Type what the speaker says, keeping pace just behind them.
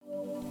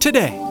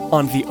Today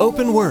on The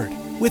Open Word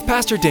with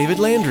Pastor David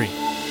Landry.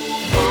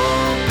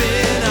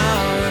 Open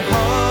our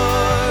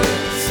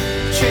hearts,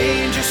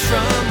 change us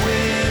from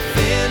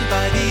within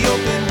by the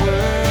open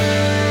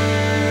word.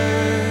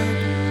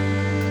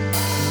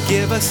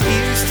 Give us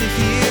ears to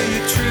hear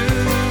your truth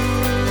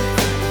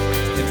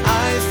and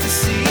eyes to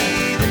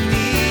see the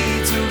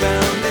needs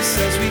around us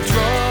as we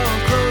draw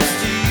close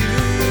to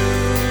you.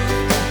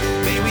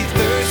 May we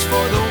thirst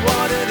for the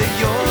water that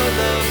your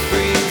love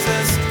brings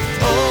us.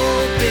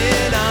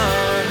 Open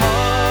our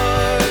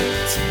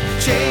hearts,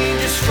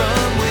 change us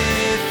from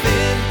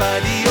within by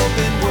the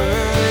open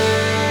word.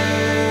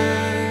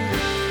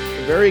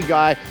 The very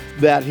guy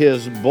that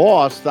his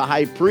boss, the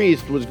high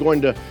priest, was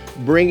going to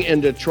bring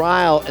into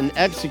trial and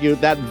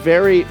execute, that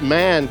very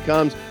man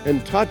comes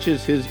and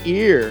touches his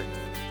ear.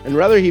 And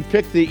rather he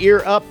picked the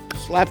ear up,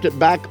 slapped it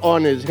back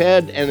on his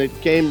head, and it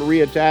came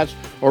reattached,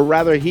 or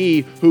rather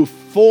he who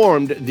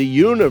formed the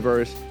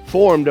universe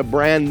formed a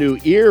brand new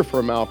ear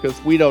for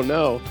Malchus. We don't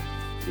know.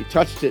 He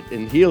touched it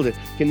and healed it.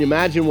 Can you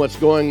imagine what's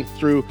going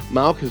through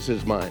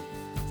Malchus's mind?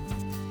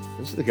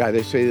 This is the guy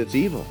they say that's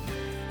evil.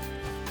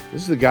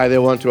 This is the guy they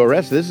want to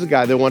arrest. This is the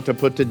guy they want to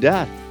put to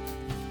death.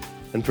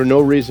 And for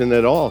no reason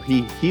at all,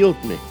 he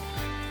healed me.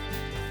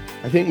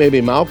 I think maybe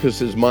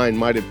Malchus's mind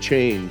might have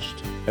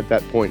changed at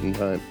that point in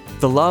time.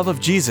 The love of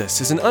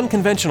Jesus is an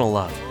unconventional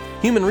love.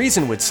 Human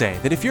reason would say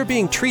that if you're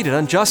being treated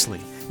unjustly,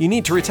 you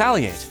need to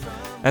retaliate.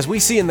 As we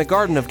see in the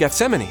Garden of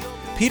Gethsemane,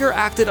 Peter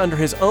acted under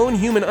his own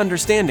human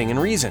understanding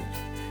and reason.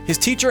 His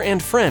teacher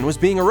and friend was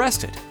being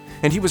arrested,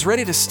 and he was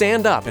ready to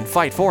stand up and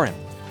fight for him.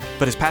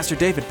 But as Pastor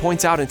David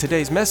points out in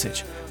today's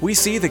message, we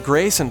see the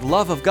grace and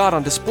love of God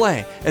on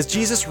display as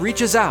Jesus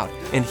reaches out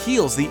and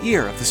heals the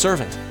ear of the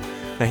servant.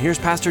 Now here's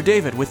Pastor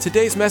David with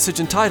today's message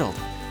entitled,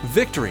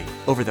 Victory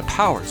Over the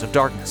Powers of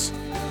Darkness.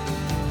 Open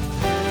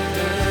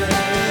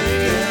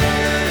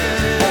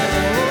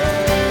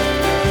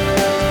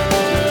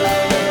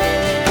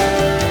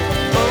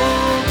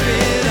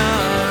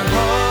our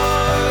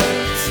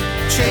hearts,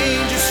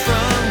 change us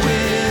from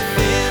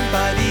within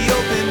by the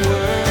open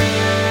word.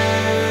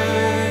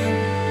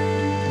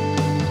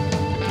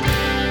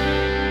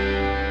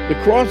 The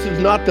cross is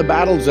not the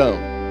battle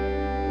zone.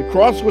 The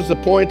cross was the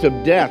point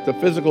of death, the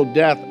physical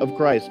death of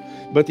Christ.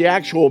 But the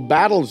actual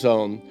battle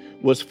zone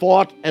was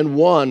fought and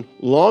won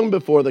long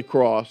before the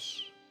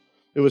cross.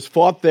 It was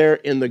fought there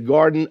in the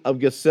Garden of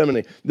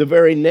Gethsemane. The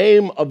very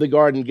name of the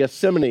garden,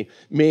 Gethsemane,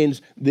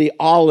 means the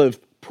olive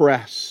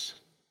press.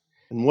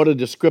 And what a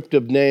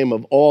descriptive name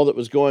of all that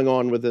was going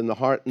on within the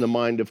heart and the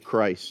mind of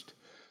Christ.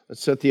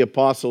 Let's set the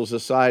apostles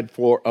aside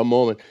for a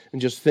moment and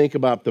just think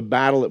about the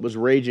battle that was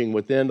raging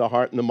within the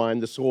heart and the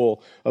mind, the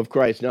soul of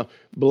Christ. Now,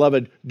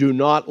 beloved, do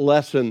not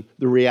lessen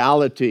the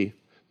reality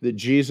that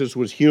Jesus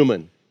was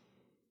human.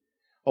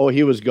 Oh,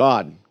 he was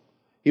God.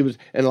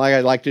 And like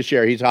I like to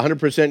share, he's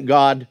 100%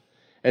 God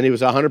and he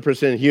was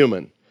 100%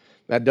 human.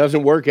 That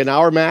doesn't work in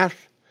our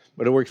math,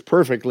 but it works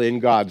perfectly in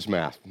God's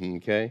math,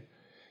 okay?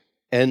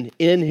 And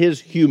in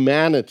his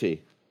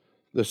humanity,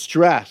 the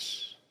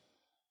stress,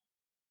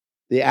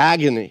 the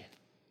agony,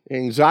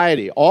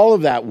 anxiety, all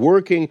of that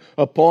working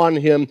upon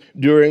him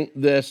during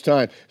this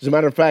time. As a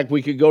matter of fact,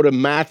 we could go to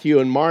Matthew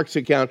and Mark's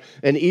account,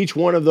 and each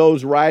one of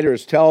those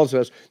writers tells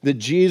us that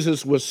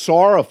Jesus was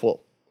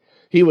sorrowful.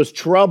 He was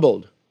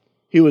troubled.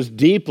 He was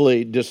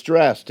deeply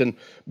distressed. And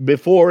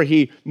before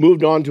he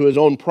moved on to his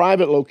own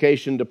private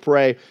location to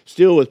pray,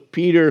 still with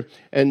Peter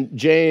and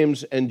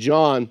James and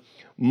John,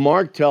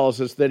 Mark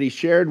tells us that he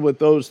shared with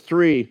those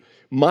three,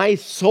 "My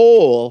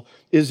soul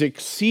is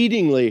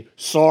exceedingly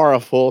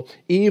sorrowful,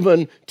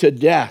 even to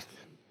death.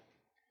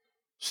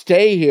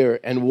 Stay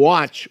here and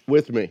watch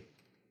with me."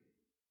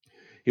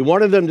 He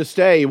wanted them to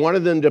stay. He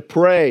wanted them to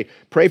pray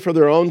for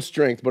their own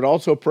strength, but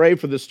also pray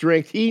for the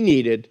strength he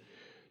needed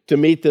to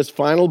meet this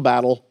final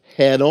battle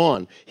head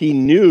on. He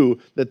knew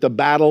that the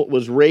battle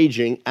was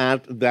raging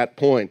at that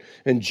point.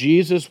 And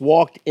Jesus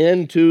walked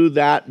into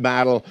that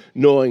battle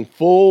knowing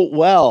full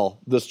well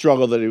the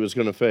struggle that he was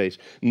going to face.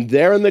 And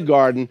there in the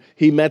garden,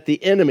 he met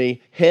the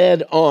enemy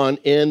head on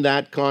in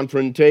that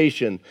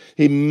confrontation.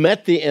 He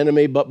met the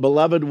enemy, but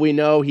beloved, we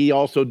know he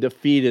also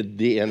defeated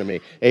the enemy.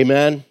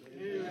 Amen?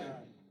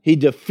 He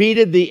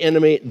defeated the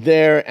enemy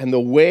there, and the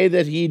way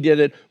that he did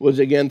it was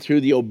again through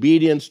the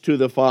obedience to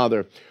the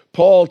Father.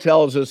 Paul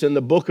tells us in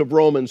the book of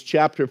Romans,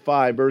 chapter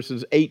 5,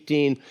 verses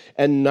 18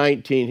 and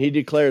 19, he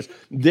declares,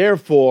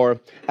 "Therefore,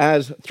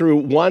 as through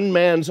one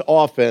man's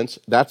offense,"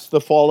 that's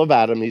the fall of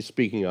Adam he's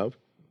speaking of,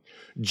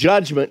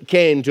 "judgment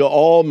came to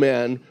all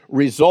men,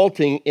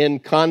 resulting in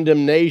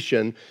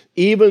condemnation,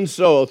 even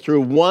so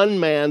through one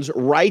man's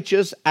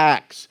righteous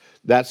acts,"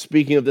 that's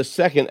speaking of the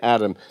second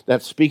Adam,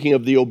 that's speaking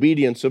of the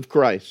obedience of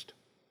Christ,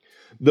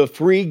 "the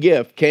free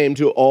gift came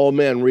to all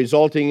men,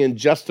 resulting in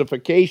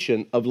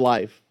justification of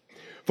life.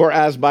 For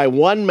as by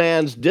one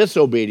man's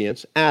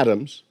disobedience,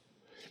 Adam's,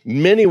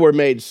 many were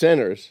made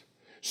sinners,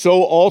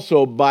 so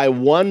also by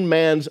one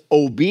man's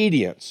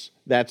obedience,"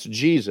 that's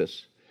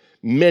Jesus,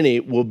 "many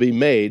will be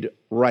made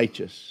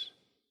righteous."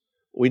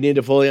 We need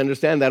to fully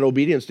understand that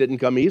obedience didn't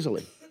come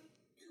easily.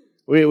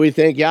 We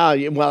think,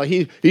 yeah, well,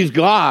 he's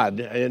God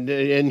and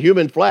in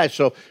human flesh,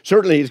 so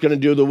certainly he's going to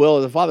do the will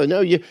of the Father.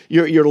 No,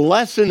 you're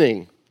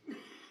lessening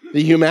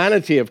the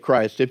humanity of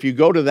Christ if you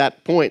go to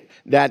that point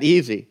that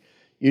easy.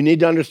 You need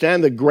to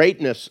understand the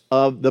greatness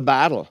of the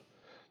battle.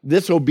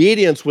 This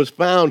obedience was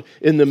found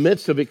in the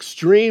midst of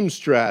extreme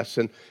stress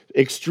and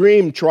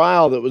extreme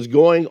trial that was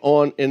going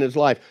on in his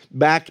life.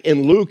 Back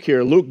in Luke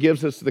here, Luke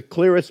gives us the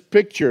clearest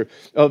picture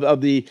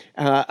of the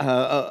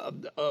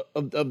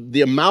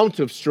amount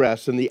of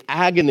stress and the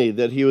agony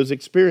that he was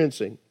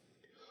experiencing.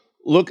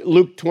 Look,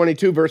 Luke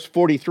 22, verse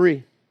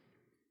 43.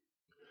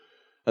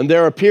 And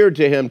there appeared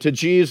to him, to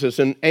Jesus,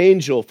 an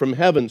angel from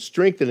heaven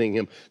strengthening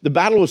him. The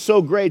battle was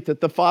so great that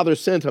the Father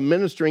sent a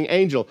ministering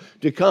angel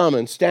to come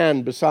and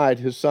stand beside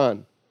his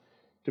Son,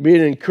 to be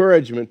an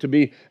encouragement, to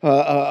be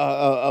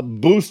a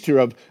booster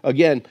of,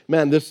 again,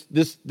 man, this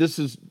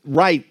is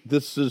right.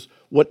 This is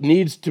what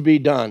needs to be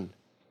done,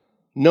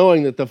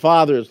 knowing that the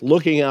Father is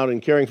looking out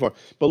and caring for him.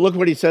 But look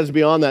what he says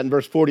beyond that in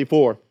verse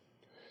 44.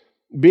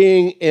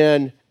 Being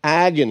in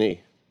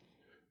agony,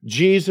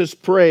 Jesus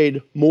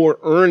prayed more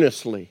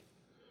earnestly,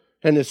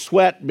 and his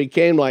sweat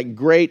became like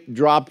great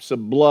drops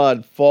of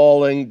blood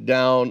falling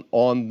down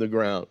on the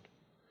ground.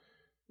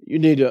 You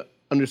need to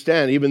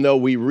understand, even though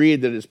we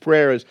read that his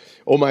prayer is,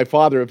 "Oh, my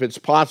Father, if it's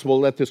possible,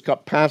 let this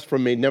cup pass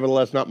from me.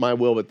 Nevertheless, not my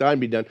will, but thine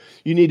be done."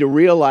 You need to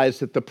realize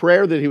that the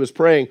prayer that he was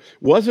praying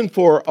wasn't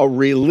for a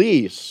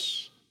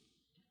release.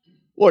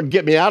 Lord,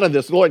 get me out of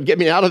this. Lord, get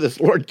me out of this.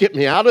 Lord, get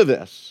me out of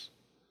this.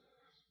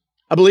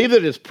 I believe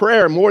that his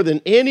prayer, more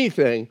than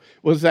anything,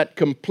 was that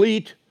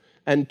complete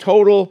and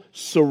total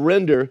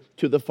surrender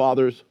to the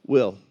Father's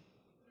will.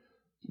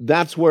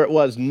 That's where it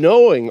was,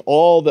 knowing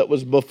all that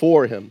was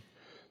before him.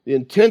 The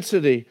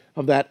intensity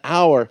of that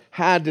hour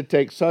had to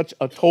take such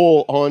a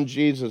toll on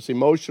Jesus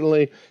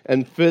emotionally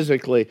and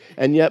physically.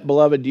 And yet,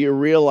 beloved, do you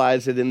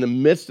realize that in the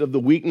midst of the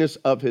weakness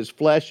of his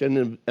flesh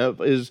and of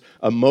his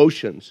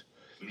emotions,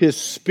 his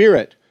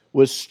spirit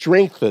was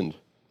strengthened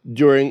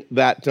during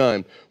that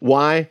time?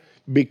 Why?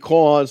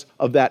 Because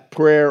of that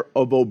prayer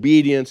of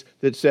obedience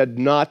that said,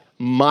 "Not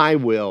my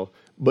will,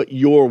 but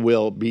your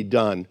will be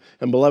done."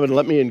 And beloved,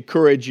 let me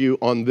encourage you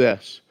on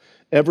this.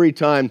 Every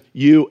time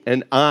you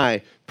and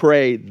I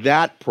pray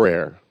that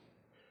prayer,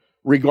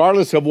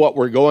 regardless of what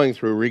we're going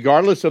through,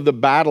 regardless of the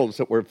battles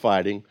that we're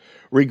fighting,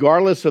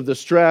 regardless of the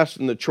stress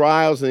and the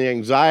trials and the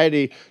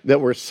anxiety that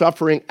we're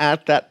suffering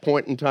at that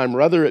point in time,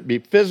 whether it be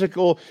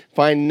physical,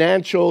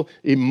 financial,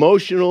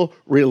 emotional,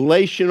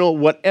 relational,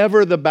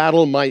 whatever the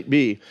battle might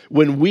be,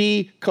 when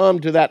we come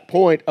to that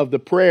point of the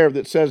prayer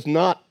that says,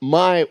 "Not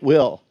my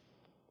will,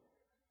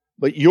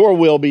 but your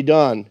will be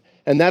done,"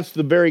 and that's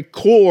the very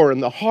core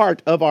and the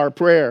heart of our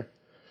prayer,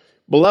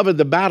 beloved,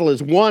 the battle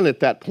is won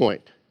at that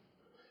point.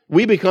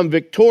 We become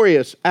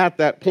victorious at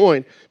that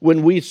point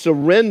when we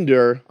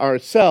surrender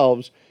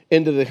ourselves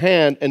into the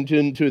hand and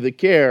into the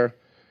care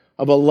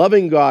of a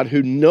loving God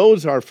who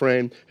knows our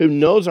frame, who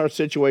knows our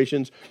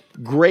situations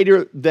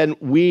greater than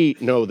we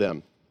know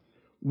them.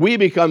 We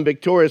become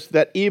victorious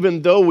that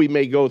even though we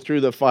may go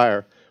through the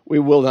fire, we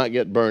will not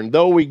get burned.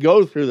 Though we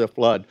go through the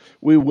flood,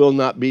 we will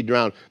not be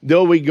drowned.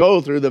 Though we go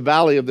through the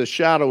valley of the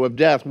shadow of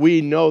death, we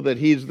know that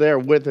he's there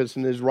with us,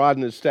 and his rod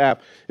and his staff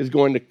is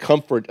going to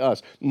comfort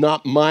us.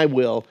 Not my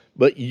will,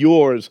 but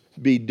yours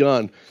be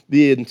done.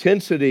 The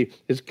intensity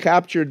is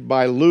captured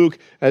by Luke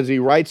as he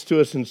writes to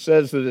us and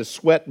says that his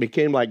sweat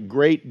became like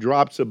great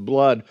drops of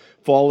blood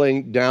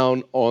falling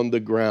down on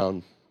the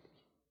ground.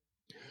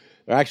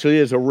 There actually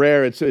is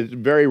it's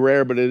very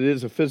rare, but it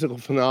is a physical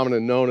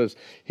phenomenon known as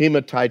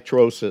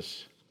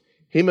hematidrosis.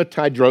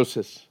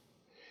 Hematidrosis.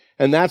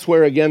 And that's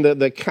where, again,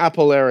 the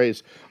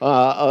capillaries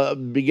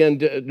begin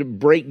to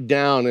break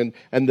down,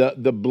 and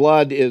the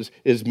blood is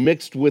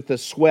mixed with the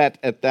sweat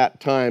at that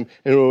time.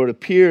 And it would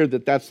appear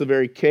that that's the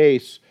very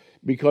case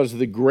because of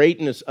the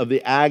greatness of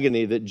the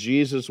agony that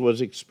Jesus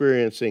was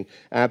experiencing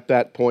at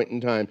that point in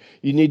time.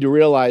 You need to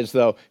realize,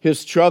 though, his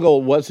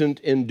struggle wasn't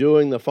in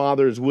doing the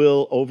Father's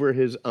will over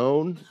his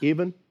own,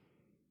 even.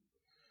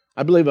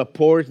 I believe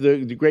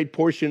the great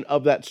portion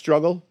of that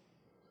struggle,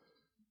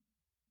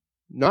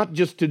 not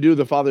just to do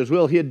the Father's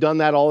will, he had done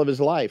that all of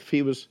his life.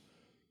 He was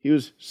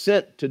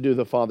sent to do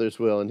the Father's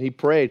will, and he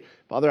prayed,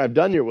 "Father, I've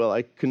done your will.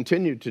 I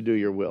continue to do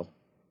your will."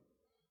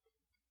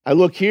 I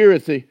look here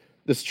at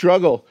the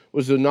struggle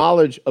was the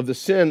knowledge of the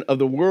sin of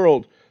the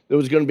world that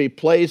was going to be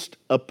placed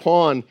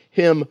upon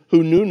him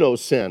who knew no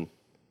sin.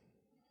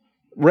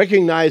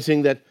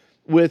 Recognizing that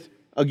with,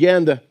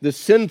 again, the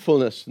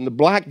sinfulness and the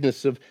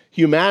blackness of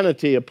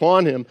humanity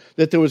upon him,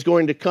 that there was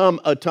going to come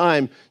a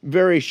time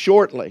very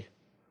shortly,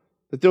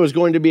 that there was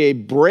going to be a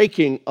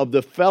breaking of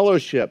the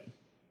fellowship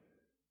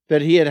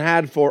that he had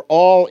had for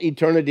all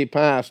eternity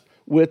past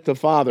with the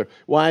Father.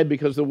 Why?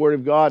 Because the Word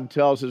of God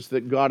tells us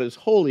that God is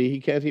holy.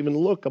 He can't even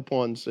look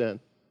upon sin.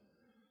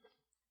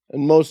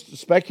 And most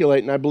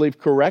speculate, and I believe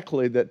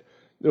correctly, that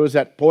there was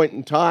that point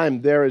in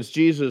time there as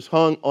Jesus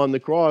hung on the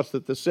cross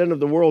that the sin of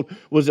the world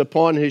was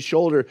upon his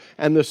shoulder,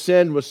 and the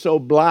sin was so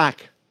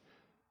black,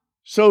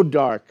 so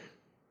dark,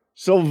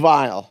 so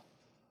vile,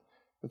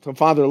 The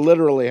Father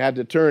literally had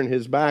to turn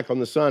his back on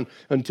the Son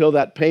until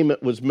that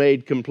payment was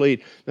made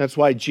complete. That's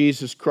why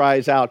Jesus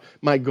cries out,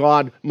 my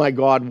God,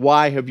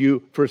 why have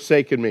you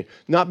forsaken me?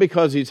 Not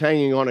because he's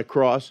hanging on a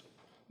cross.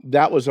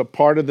 That was a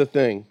part of the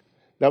thing.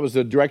 That was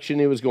the direction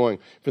he was going.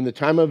 From the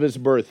time of his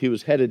birth, he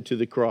was headed to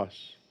the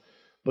cross.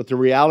 But the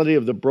reality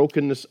of the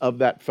brokenness of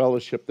that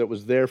fellowship that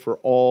was there for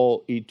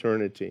all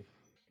eternity.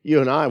 You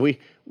and I, we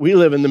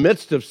live in the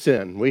midst of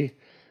sin.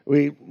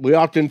 We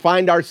often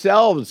find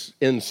ourselves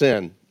in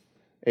sin.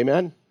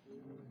 Amen?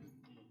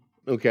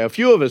 Okay, a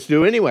few of us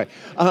do anyway.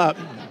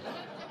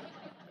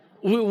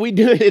 We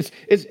do.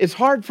 It's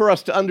hard for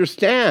us to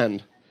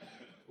understand,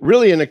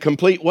 really in a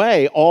complete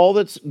way, all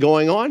that's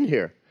going on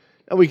here.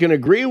 And we can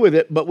agree with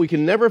it, but we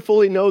can never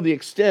fully know the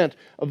extent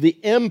of the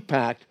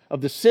impact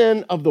of the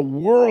sin of the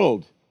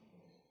world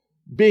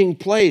being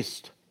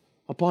placed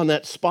upon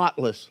that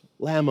spotless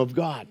Lamb of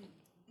God.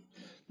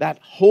 That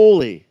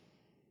holy,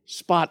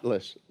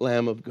 spotless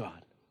Lamb of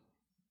God.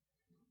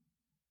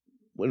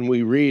 When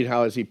we read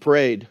how as he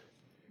prayed,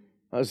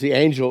 as the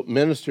angel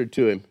ministered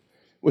to him,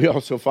 we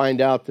also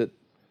find out that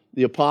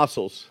the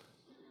apostles,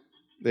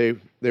 they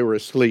were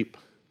asleep.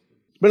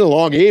 It's been a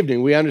long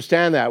evening. We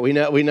understand that. We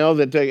know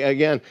that,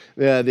 again,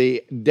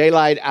 the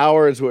daylight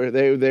hours,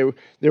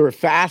 they were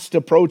fast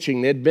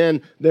approaching. They'd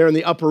been there in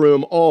the upper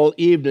room all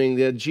evening.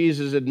 That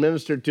Jesus had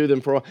ministered to them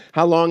for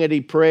how long had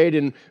he prayed?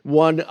 And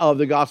one of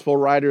the gospel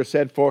writers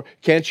said,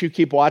 can't you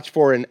keep watch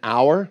for an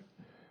hour?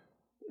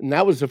 And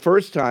that was the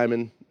first time.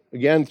 And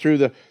again, through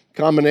the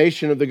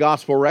combination of the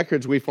gospel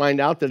records, we find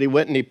out that he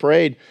went and he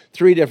prayed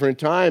 3 different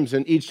times,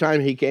 and each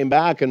time he came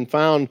back and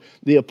found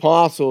the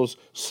apostles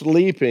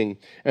sleeping.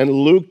 And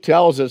Luke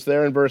tells us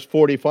there in verse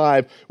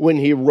 45, when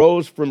he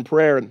rose from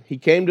prayer, he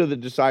came to the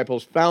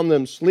disciples, found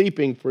them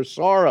sleeping for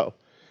sorrow.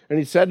 And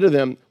he said to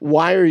them,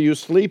 why are you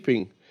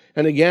sleeping?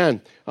 And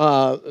again,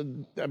 I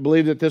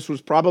believe that this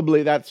was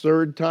probably that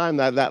third time,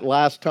 that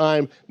last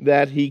time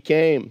that he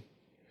came.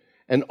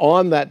 And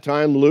on that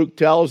time, Luke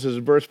tells us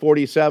in verse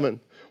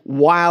 47,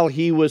 while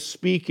he was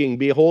speaking,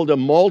 behold, a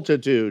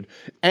multitude,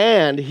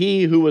 and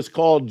he who was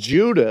called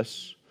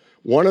Judas,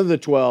 one of the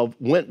 12,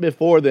 went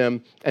before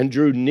them and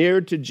drew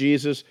near to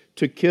Jesus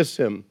to kiss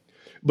him.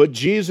 But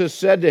Jesus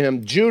said to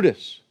him,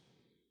 Judas,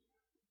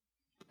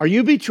 are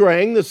you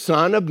betraying the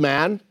Son of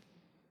Man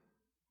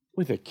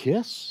with a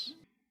kiss?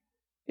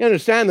 You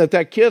understand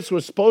that kiss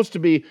was supposed to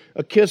be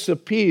a kiss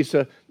of peace,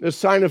 a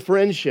sign of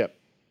friendship.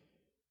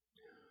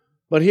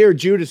 But here,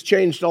 Judas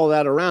changed all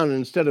that around, and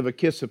instead of a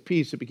kiss of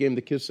peace, it became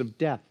the kiss of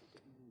death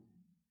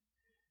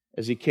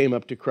as he came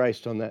up to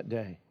Christ on that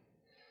day.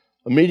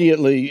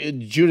 Immediately,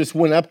 Judas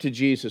went up to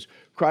Jesus,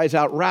 cries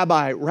out,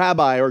 Rabbi,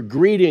 Rabbi, or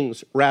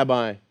greetings,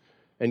 Rabbi,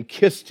 and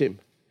kissed him,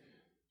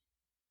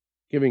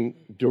 giving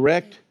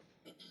direct,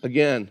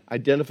 again,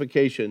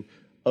 identification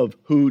of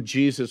who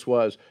Jesus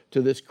was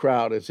to this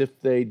crowd, as if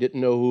they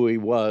didn't know who he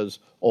was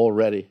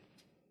already.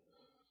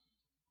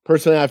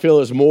 Personally, I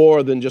feel it's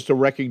more than just a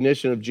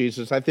recognition of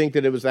Jesus. I think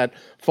that it was that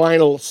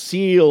final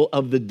seal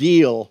of the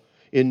deal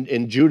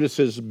in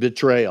Judas's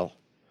betrayal.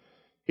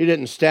 He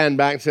didn't stand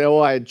back and say,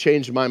 I had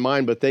changed my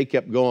mind, but they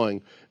kept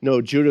going.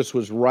 No, Judas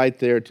was right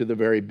there to the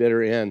very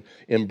bitter end,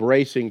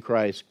 embracing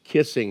Christ,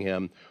 kissing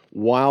him,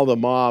 while the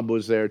mob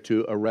was there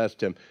to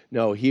arrest him.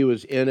 No, he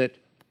was in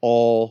it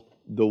all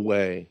the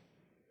way.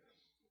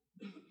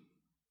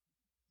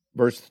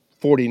 Verse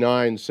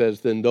 49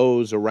 says, then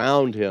those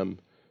around him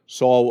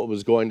saw what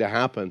was going to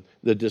happen.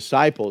 The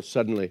disciples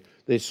suddenly,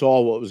 they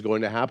saw what was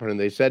going to happen, and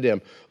they said to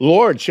him,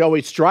 Lord, shall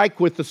we strike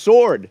with the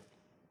sword?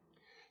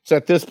 So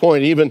at this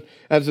point, even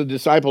as the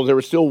disciples, they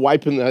were still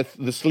wiping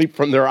the sleep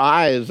from their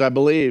eyes, I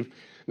believe.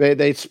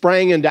 They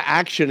sprang into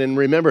action, and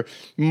remember,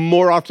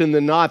 more often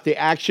than not, the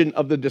action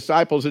of the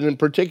disciples, and in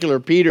particular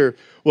Peter,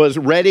 was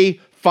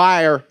ready,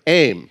 fire,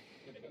 aim.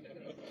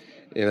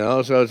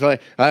 So it's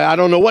like, I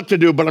don't know what to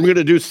do, but I'm going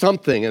to do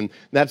something. And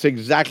that's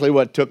exactly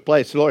what took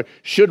place. Lord,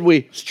 should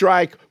we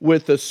strike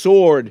with the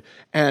sword?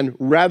 And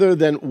rather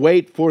than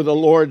wait for the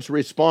Lord's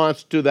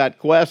response to that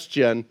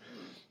question,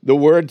 the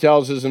word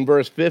tells us in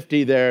verse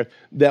 50 there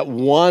that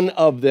one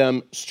of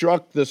them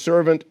struck the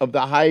servant of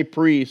the high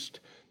priest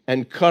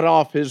and cut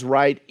off his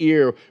right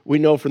ear. We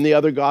know from the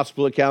other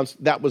gospel accounts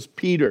that was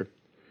Peter.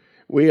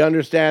 We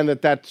understand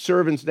that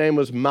servant's name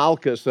was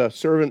Malchus, a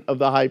servant of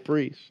the high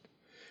priest.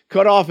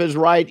 Cut off his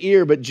right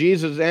ear, but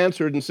Jesus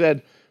answered and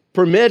said,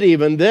 permit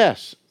even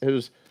this.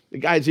 The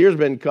guy's ear's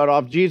been cut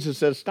off. Jesus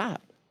says,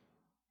 stop.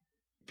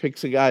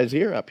 Picks the guy's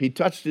ear up. He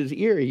touched his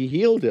ear. He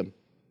healed him.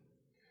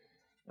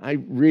 I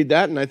read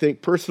that and I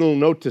think, personal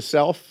note to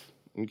self,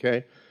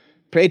 okay?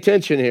 Pay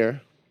attention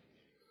here.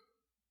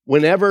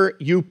 Whenever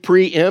you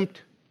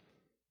preempt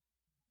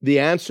the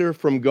answer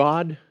from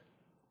God,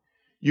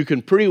 you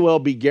can pretty well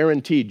be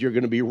guaranteed you're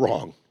going to be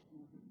wrong.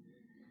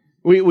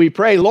 We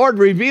pray, Lord,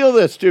 reveal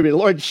this to me.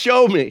 Lord,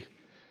 show me.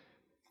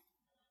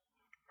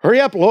 Hurry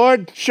up,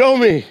 Lord, show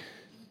me.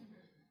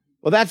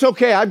 Well, that's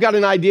okay. I've got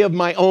an idea of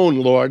my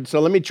own, Lord, so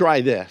let me try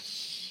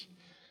this.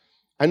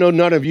 I know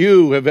none of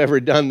you have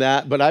ever done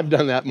that, but I've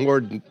done that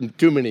more than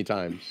too many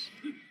times.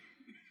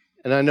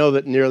 And I know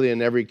that nearly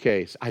in every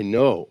case, I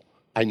know,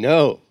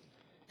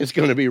 it's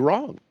going to be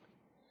wrong.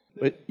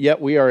 But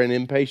yet we are an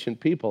impatient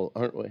people,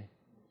 aren't we?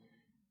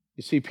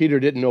 You see, Peter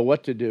didn't know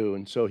what to do,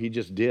 and so he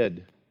just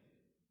did.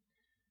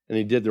 And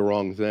he did the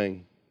wrong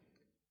thing.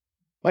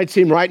 Might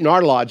seem right in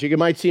our logic, it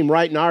might seem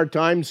right in our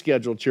time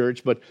schedule,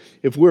 church, but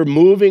if we're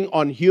moving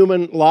on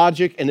human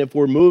logic and if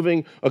we're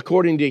moving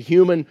according to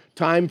human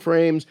time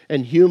frames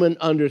and human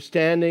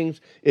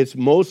understandings, it's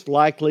most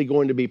likely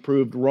going to be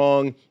proved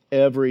wrong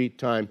every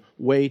time.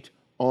 Wait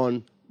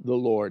on the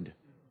Lord.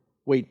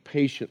 Wait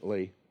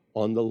patiently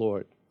on the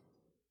Lord.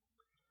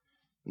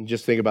 And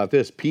just think about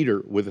this,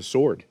 Peter with a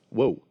sword.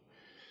 Whoa.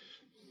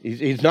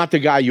 He's not the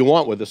guy you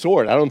want with a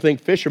sword. I don't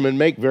think fishermen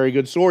make very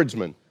good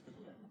swordsmen.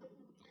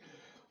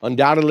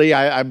 Undoubtedly,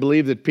 I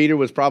believe that Peter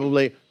was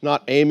probably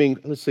not aiming,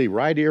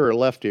 right ear or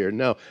left ear?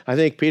 No, I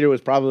think Peter was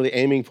probably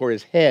aiming for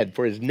his head,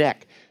 for his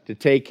neck, to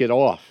take it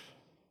off.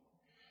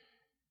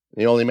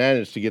 He only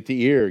managed to get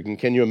the ear. And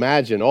can you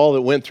imagine all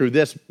that went through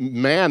this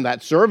man,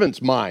 that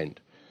servant's mind?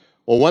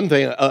 Well, one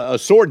thing, a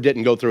sword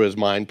didn't go through his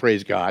mind,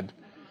 praise God.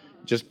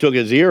 Just took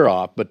his ear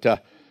off,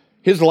 but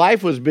his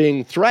life was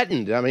being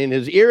threatened. I mean,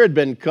 his ear had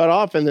been cut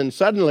off, and then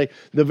suddenly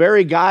the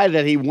very guy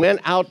that he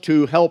went out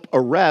to help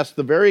arrest,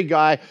 the very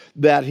guy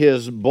that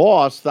his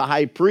boss, the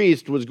high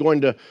priest, was going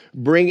to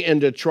bring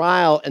into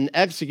trial and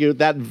execute,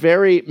 that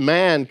very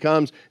man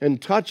comes and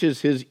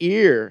touches his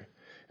ear.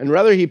 And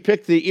rather he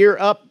picked the ear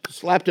up,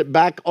 slapped it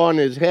back on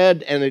his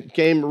head, and it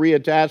came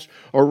reattached,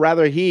 or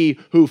rather he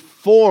who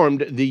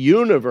formed the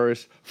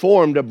universe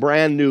formed a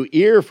brand new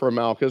ear for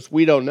Malchus.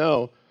 We don't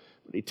know.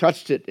 He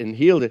touched it and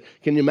healed it.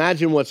 Can you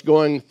imagine what's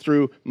going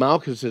through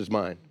Malchus's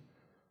mind?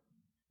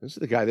 This is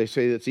the guy they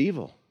say that's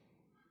evil.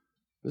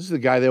 This is the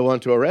guy they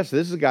want to arrest.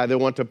 This is the guy they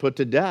want to put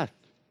to death.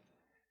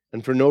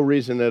 And for no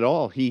reason at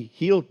all, he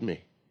healed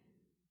me.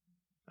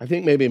 I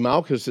think maybe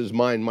Malchus's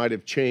mind might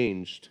have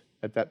changed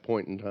at that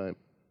point in time.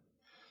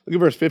 Look at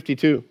verse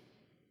 52.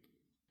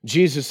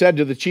 Jesus said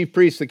to the chief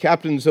priests, the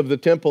captains of the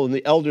temple, and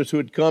the elders who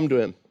had come to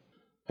him,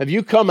 have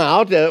you come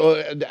out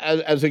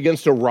as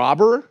against a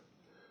robber?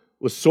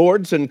 With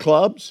swords and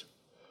clubs?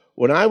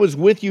 When I was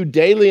with you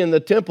daily in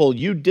the temple,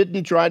 you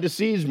didn't try to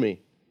seize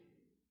me.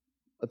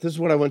 But this is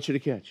what I want you to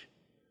catch.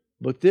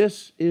 But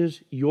this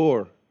is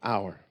your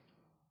hour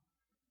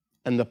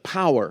and the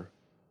power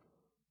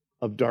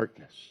of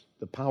darkness.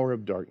 The power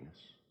of darkness.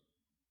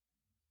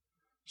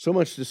 So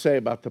much to say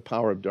about the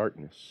power of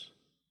darkness.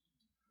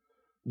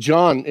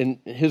 John, in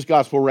his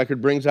gospel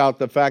record, brings out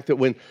the fact that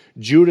when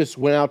Judas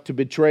went out to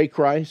betray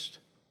Christ,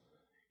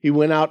 he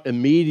went out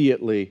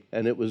immediately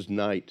and it was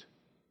night.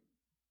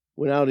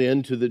 Went out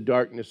into the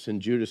darkness,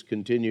 and Judas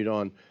continued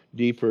on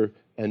deeper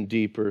and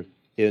deeper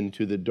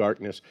into the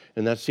darkness.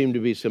 And that seemed to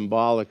be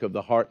symbolic of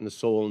the heart and the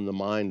soul and the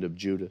mind of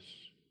Judas.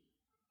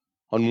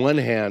 On one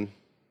hand,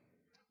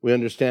 we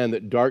understand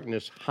that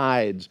darkness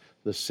hides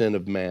the sin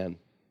of man.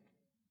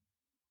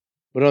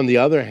 But on the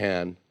other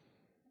hand,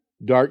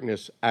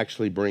 darkness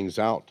actually brings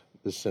out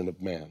the sin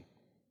of man.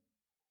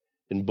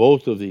 In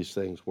both of these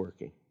things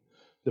working.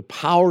 The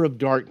power of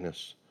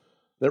darkness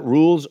that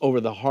rules over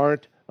the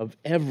heart of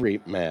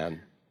every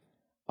man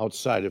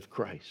outside of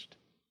Christ.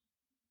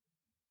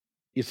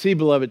 You see,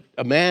 beloved,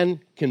 a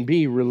man can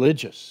be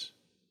religious.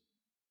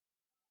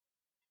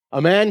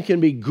 A man can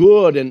be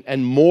good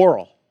and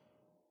moral.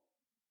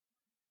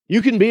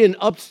 You can be an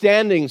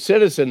upstanding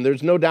citizen,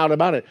 there's no doubt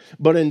about it.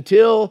 But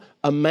until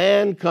a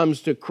man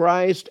comes to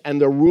Christ and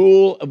the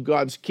rule of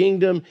God's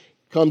kingdom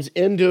comes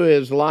into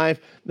his life,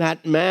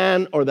 that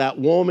man or that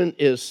woman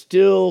is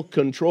still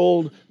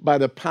controlled by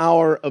the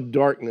power of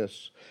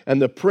darkness. And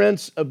the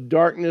prince of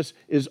darkness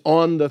is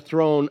on the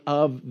throne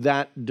of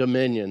that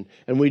dominion.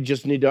 And we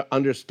just need to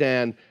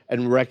understand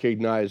and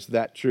recognize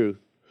that truth.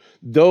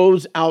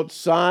 Those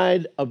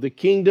outside of the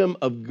kingdom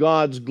of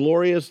God's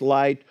glorious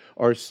light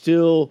are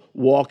still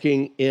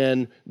walking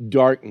in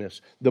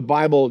darkness. The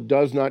Bible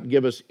does not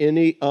give us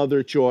any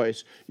other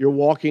choice. You're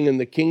walking in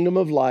the kingdom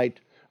of light,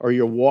 or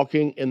you're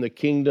walking in the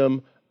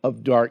kingdom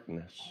of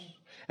darkness.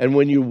 And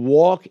when you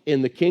walk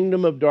in the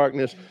kingdom of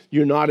darkness,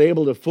 you're not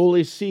able to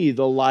fully see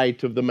the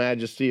light of the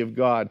majesty of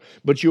God,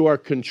 but you are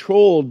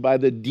controlled by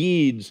the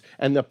deeds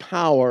and the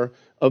power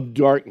of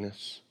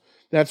darkness.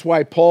 That's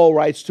why Paul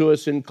writes to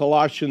us in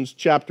Colossians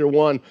chapter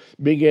 1,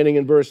 beginning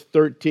in verse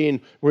 13,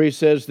 where he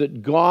says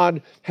that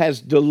God has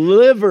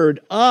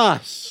delivered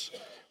us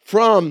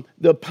from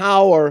the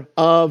power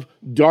of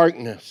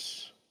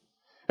darkness.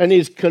 And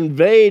he's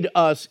conveyed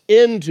us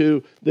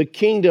into the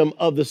kingdom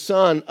of the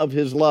Son of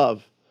his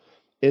love,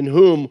 in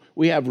whom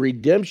we have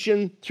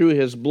redemption through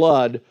his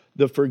blood,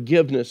 the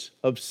forgiveness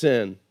of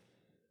sin.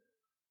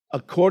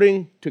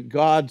 According to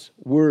God's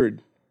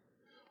word,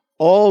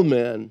 all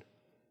men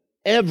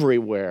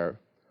everywhere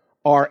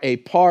are a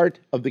part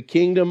of the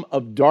kingdom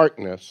of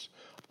darkness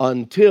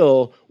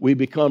until we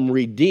become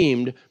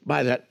redeemed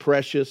by that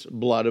precious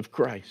blood of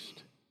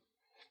Christ.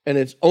 And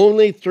it's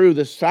only through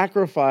the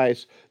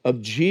sacrifice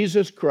of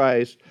Jesus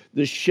Christ,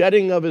 the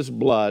shedding of his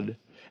blood,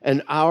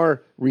 and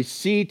our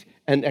receipt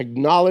and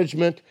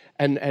acknowledgement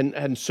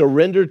and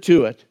surrender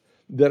to it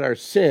that our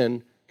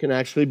sin can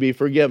actually be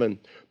forgiven.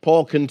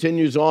 Paul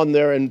continues on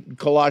there in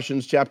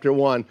Colossians chapter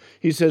 1.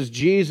 He says,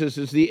 Jesus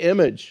is the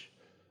image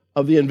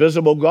of the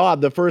invisible God,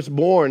 the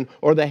firstborn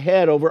or the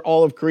head over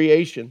all of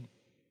creation.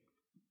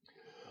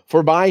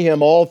 For by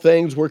him all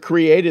things were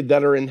created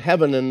that are in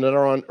heaven and that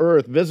are on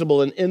earth,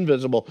 visible and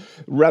invisible,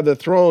 whether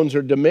thrones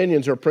or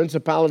dominions or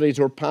principalities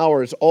or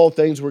powers. All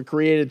things were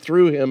created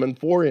through him and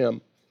for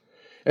him.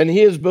 And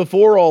he is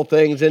before all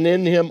things, and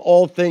in him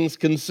all things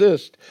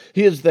consist.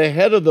 He is the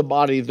head of the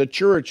body, the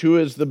church, who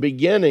is the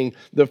beginning,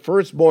 the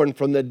firstborn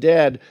from the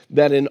dead,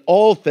 that in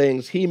all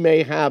things he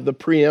may have the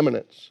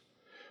preeminence.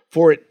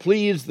 For it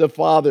pleased the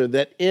Father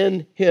that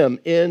in him,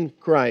 in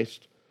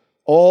Christ,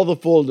 all the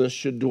fullness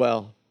should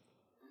dwell,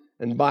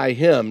 and by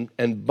him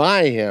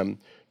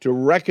to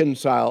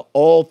reconcile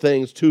all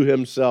things to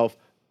himself,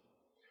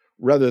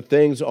 whether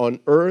things on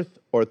earth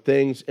or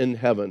things in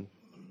heaven,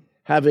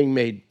 having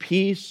made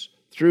peace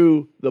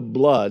through the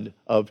blood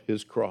of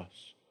his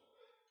cross.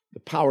 The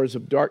powers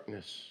of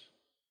darkness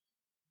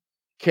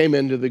came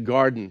into the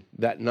garden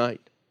that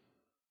night,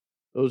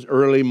 those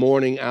early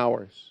morning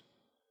hours.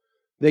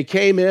 They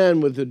came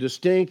in with a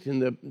distinct and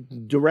the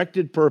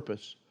directed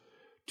purpose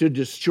to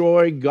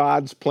destroy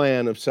God's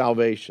plan of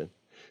salvation.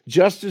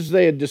 Just as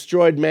they had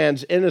destroyed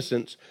man's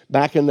innocence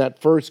back in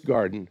that first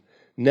garden,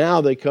 now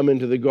they come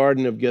into the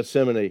Garden of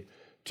Gethsemane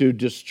to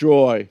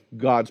destroy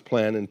God's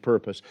plan and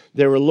purpose.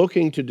 They were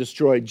looking to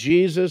destroy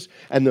Jesus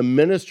and the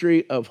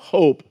ministry of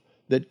hope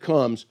that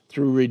comes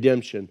through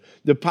redemption.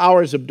 The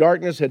powers of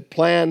darkness had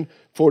planned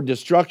for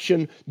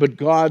destruction, but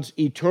God's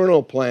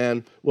eternal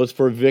plan was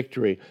for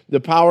victory. The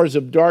powers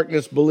of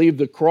darkness believed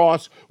the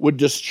cross would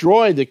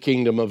destroy the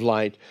kingdom of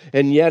light,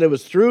 and yet it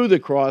was through the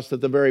cross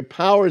that the very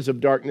powers of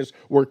darkness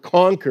were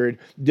conquered,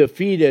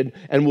 defeated,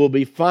 and will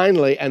be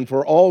finally and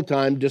for all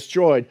time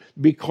destroyed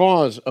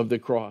because of the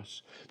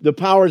cross. The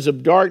powers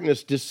of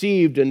darkness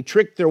deceived and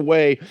tricked their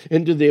way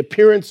into the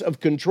appearance of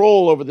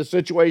control over the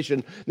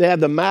situation. They had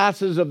the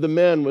masses of the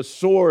men with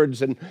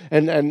swords and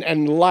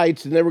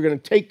lights, and they were going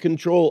to take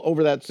control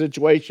over that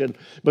situation.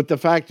 But the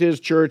fact is,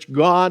 church,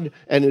 God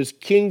and his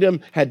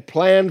kingdom had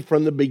planned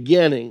from the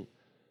beginning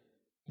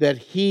that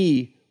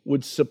he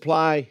would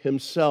supply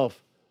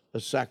himself a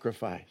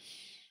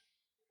sacrifice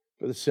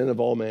for the sin of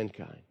all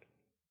mankind.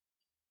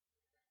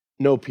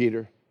 No,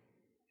 Peter,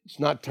 it's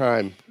not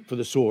time for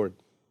the sword,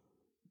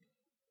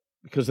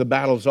 because the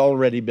battle's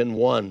already been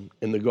won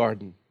in the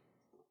garden.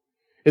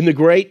 In the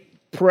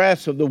great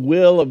press of the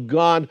will of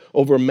God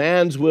over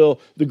man's will,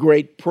 the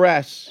great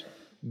press,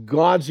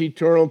 God's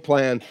eternal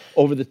plan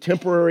over the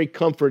temporary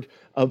comfort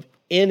of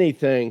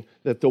anything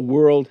that the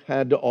world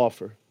had to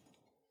offer.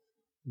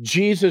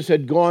 Jesus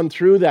had gone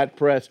through that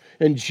press,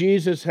 and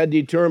Jesus had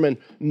determined,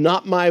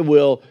 not my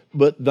will,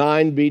 but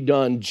thine be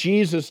done.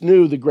 Jesus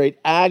knew the great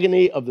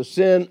agony of the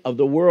sin of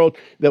the world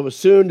that was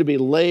soon to be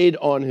laid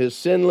on his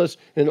sinless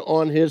and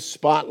on his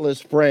spotless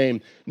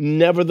frame.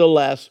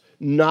 Nevertheless,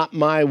 not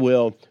my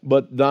will,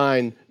 but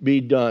thine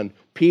be done.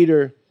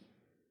 Peter,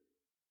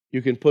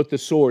 you can put the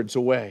swords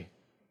away.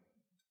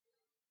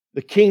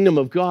 The kingdom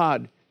of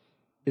God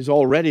is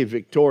already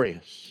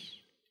victorious.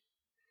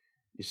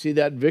 You see,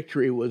 that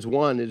victory was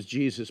won as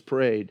Jesus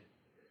prayed.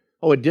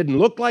 Oh, it didn't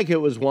look like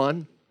it was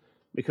won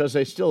because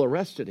they still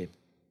arrested him.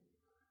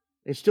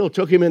 They still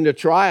took him into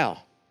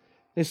trial.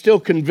 They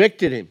still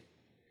convicted him.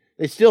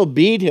 They still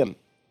beat him.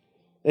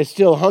 They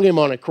still hung him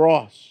on a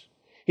cross.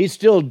 He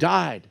still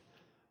died.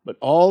 But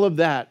all of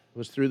that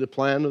was through the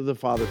plan of the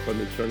Father from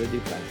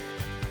eternity past.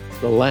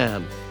 The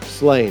Lamb,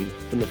 slain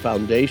from the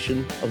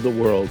foundation of the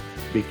world,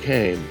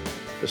 became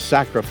the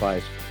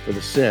sacrifice for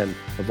the sin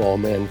of all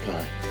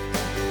mankind.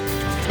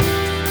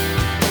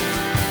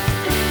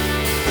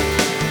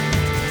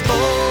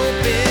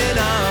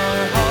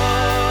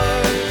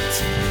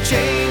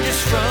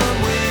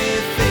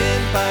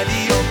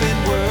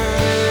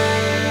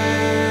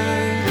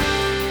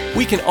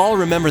 We can all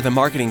remember the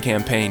marketing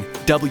campaign,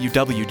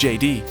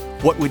 WWJD,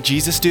 What Would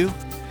Jesus Do?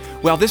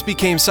 While this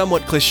became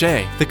somewhat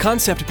cliche, the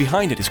concept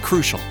behind it is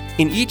crucial.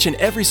 In each and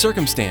every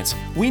circumstance,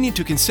 we need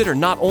to consider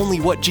not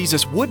only what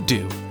Jesus would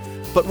do,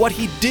 but what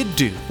he did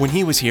do when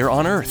he was here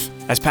on earth.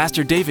 As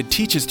Pastor David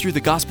teaches through the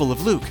Gospel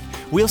of Luke,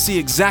 we'll see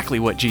exactly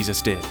what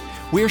Jesus did.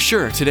 We're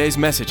sure today's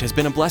message has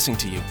been a blessing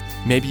to you.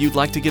 Maybe you'd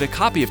like to get a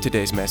copy of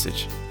today's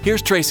message.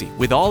 Here's Tracy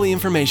with all the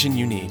information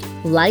you need.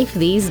 Life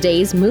these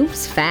days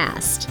moves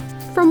fast.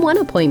 From one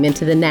appointment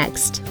to the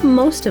next,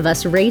 most of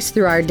us race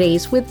through our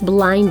days with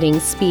blinding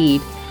speed.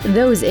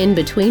 Those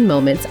in-between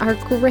moments are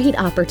great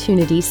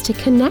opportunities to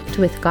connect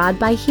with God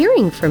by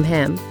hearing from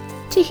Him.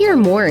 To hear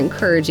more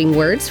encouraging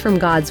words from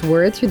God's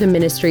Word through the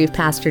ministry of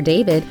Pastor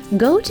David,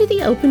 go to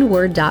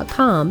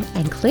theopenword.com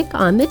and click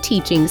on the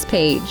Teachings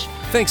page.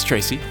 Thanks,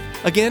 Tracy.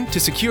 Again, to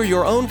secure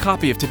your own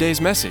copy of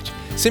today's message,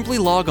 simply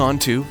log on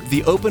to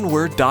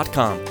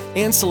theopenword.com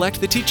and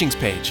select the Teachings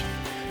page.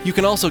 You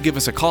can also give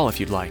us a call if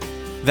you'd like.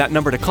 That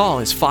number to call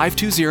is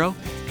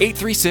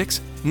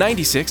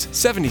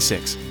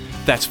 520-836-9676.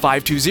 That's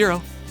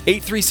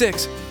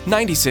 520-836-9676.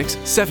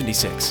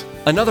 9676.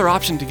 Another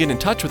option to get in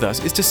touch with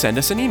us is to send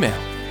us an email.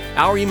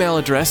 Our email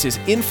address is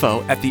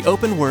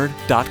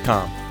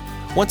info@theopenword.com.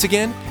 Once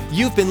again,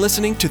 you've been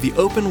listening to The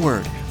Open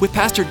Word with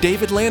Pastor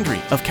David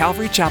Landry of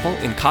Calvary Chapel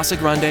in Casa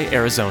Grande,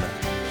 Arizona.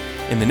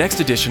 In the next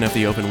edition of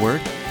The Open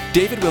Word,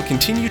 David will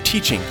continue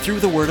teaching through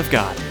the Word of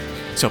God.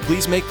 So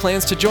please make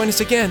plans to join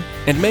us again,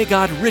 and may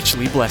God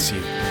richly bless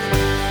you.